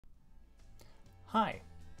Hi,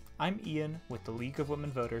 I'm Ian with the League of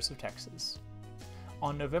Women Voters of Texas.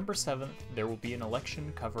 On November 7th, there will be an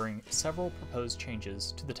election covering several proposed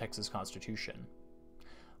changes to the Texas Constitution.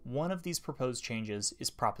 One of these proposed changes is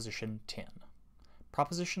Proposition 10.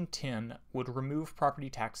 Proposition 10 would remove property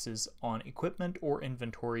taxes on equipment or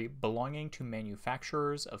inventory belonging to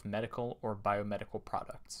manufacturers of medical or biomedical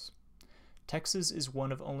products. Texas is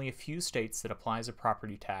one of only a few states that applies a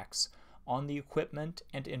property tax on the equipment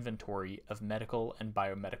and inventory of medical and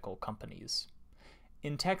biomedical companies.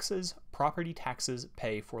 In Texas, property taxes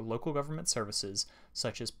pay for local government services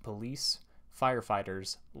such as police,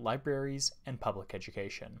 firefighters, libraries, and public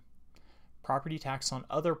education. Property tax on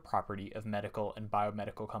other property of medical and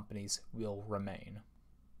biomedical companies will remain.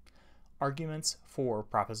 Arguments for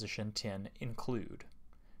Proposition 10 include: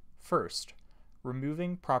 first,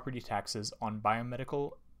 removing property taxes on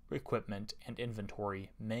biomedical equipment and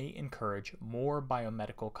inventory may encourage more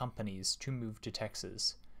biomedical companies to move to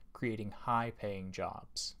Texas, creating high-paying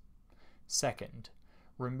jobs. Second,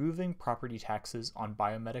 removing property taxes on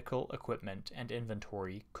biomedical equipment and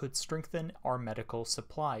inventory could strengthen our medical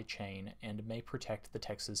supply chain and may protect the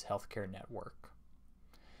Texas healthcare network.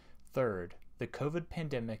 Third, the COVID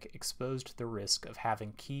pandemic exposed the risk of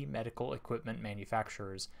having key medical equipment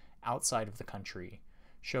manufacturers outside of the country,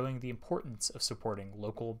 showing the importance of supporting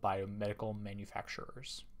local biomedical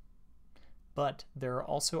manufacturers. But there are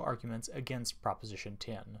also arguments against Proposition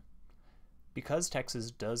 10. Because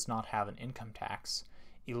Texas does not have an income tax,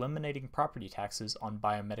 eliminating property taxes on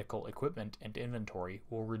biomedical equipment and inventory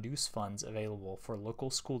will reduce funds available for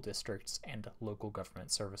local school districts and local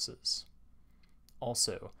government services.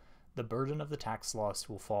 Also, the burden of the tax loss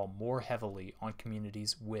will fall more heavily on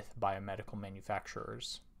communities with biomedical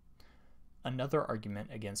manufacturers. Another argument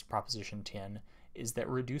against Proposition 10 is that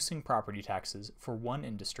reducing property taxes for one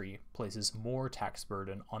industry places more tax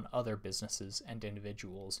burden on other businesses and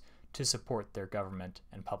individuals to support their government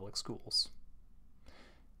and public schools.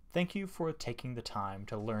 Thank you for taking the time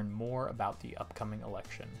to learn more about the upcoming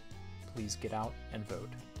election. Please get out and vote.